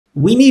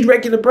We need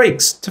regular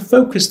breaks to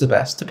focus the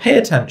best, to pay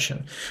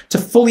attention, to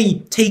fully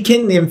take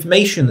in the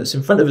information that's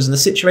in front of us and the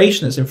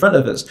situation that's in front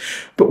of us.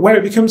 But where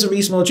it becomes a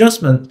reasonable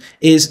adjustment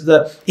is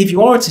that if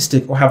you are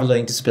autistic or have a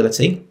learning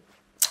disability,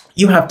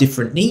 you have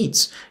different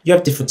needs. You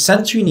have different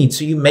sensory needs.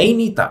 So you may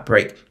need that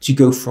break to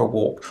go for a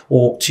walk,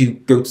 or to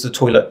go to the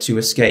toilet to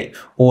escape,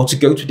 or to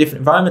go to a different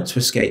environment to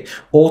escape,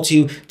 or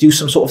to do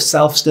some sort of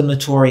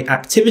self-stimulatory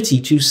activity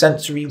to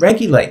sensory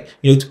regulate,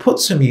 to put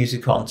some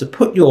music on, to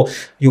put your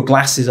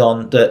glasses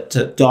on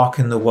to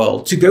darken the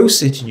world, to go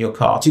sit in your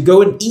car, to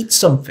go and eat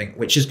something,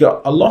 which has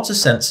got a lot of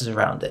senses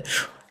around it.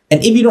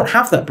 And if you don't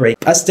have that break,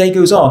 as the day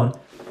goes on,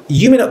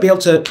 you may not be able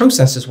to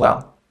process as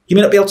well. You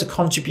may not be able to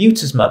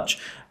contribute as much.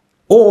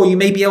 Or you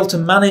may be able to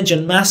manage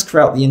and mask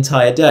throughout the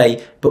entire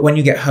day, but when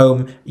you get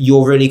home,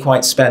 you're really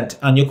quite spent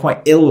and you're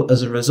quite ill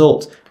as a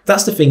result.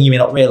 That's the thing you may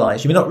not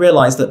realize. You may not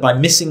realize that by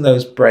missing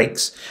those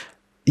breaks,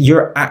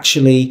 you're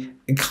actually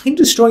kind of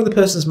destroying the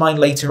person's mind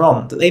later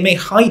on, that they may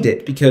hide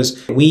it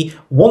because we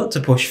want to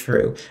push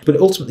through, but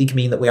it ultimately can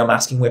mean that we are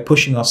masking, we're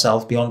pushing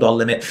ourselves beyond our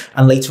limit,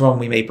 and later on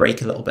we may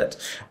break a little bit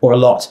or a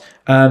lot.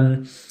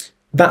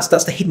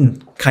 That's the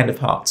hidden kind of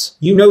parts.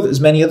 You know that there's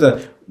many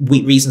other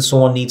reasons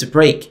someone needs a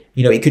break.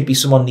 It could be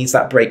someone needs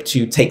that break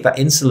to take that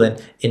insulin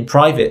in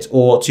private,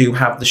 or to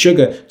have the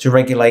sugar to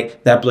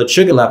regulate their blood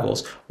sugar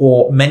levels.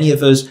 Or many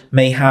of us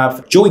may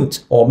have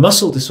joint or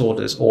muscle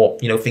disorders, or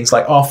things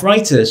like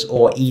arthritis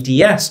or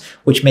EDS,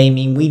 which may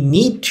mean we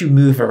need to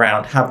move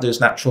around, have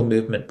those natural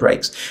movement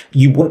breaks.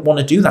 You wouldn't want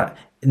to do that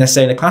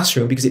necessarily in a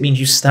classroom, because it means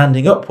you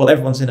standing up while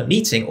everyone's in a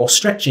meeting or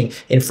stretching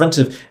in front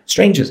of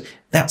strangers.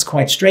 That's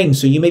quite strange.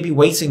 So you may be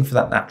waiting for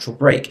that natural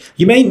break.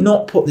 You may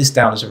not put this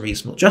down as a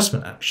reasonable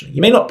adjustment, actually.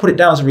 You may not put it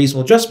down as a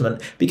reasonable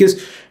adjustment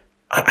because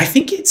I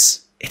think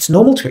it's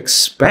normal to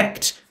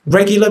expect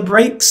regular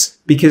breaks,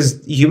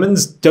 because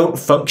humans don't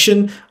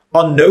function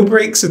on no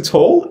breaks at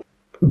all.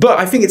 But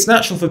I think it's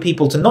natural for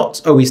people to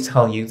not always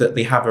tell you that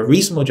they have a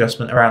reasonable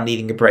adjustment around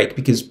needing a break,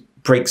 because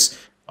breaks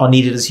are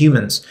needed as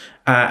humans.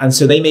 And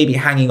so they may be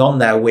hanging on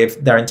there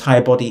with their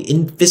entire body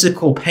in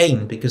physical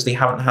pain because they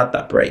haven't had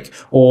that break,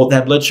 or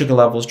their blood sugar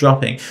levels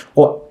dropping,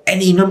 or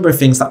any number of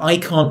things that I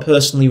can't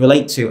personally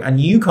relate to and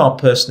you can't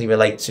personally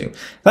relate to.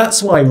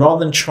 That's why,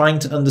 rather than trying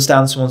to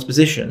understand someone's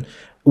position,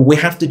 we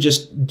have to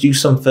just do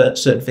some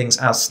certain things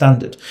as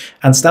standard.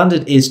 And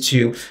standard is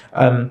to,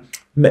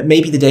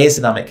 maybe the day is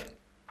dynamic.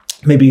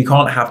 Maybe you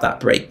can't have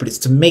that break, but it's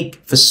to make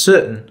for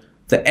certain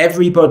that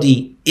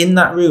everybody in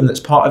that room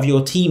that's part of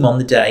your team on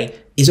the day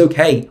is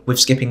okay with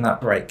skipping that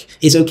break,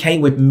 is okay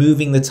with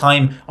moving the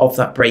time of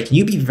that break. And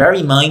you be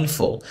very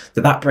mindful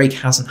that that break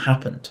hasn't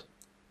happened.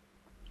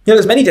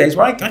 There's many days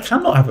where I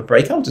cannot have a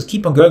break. I'll just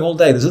keep on going all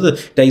day. There's other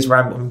days where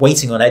I'm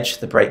waiting on edge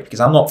for the break because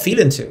I'm not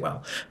feeling too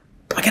well.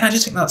 But again, I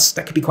just think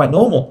that could be quite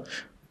normal.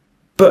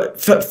 But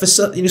for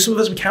some of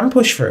us, we can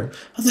push through.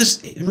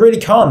 Others really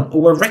can't,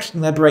 or we're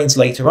wrecking their brains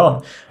later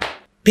on.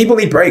 People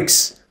need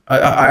breaks.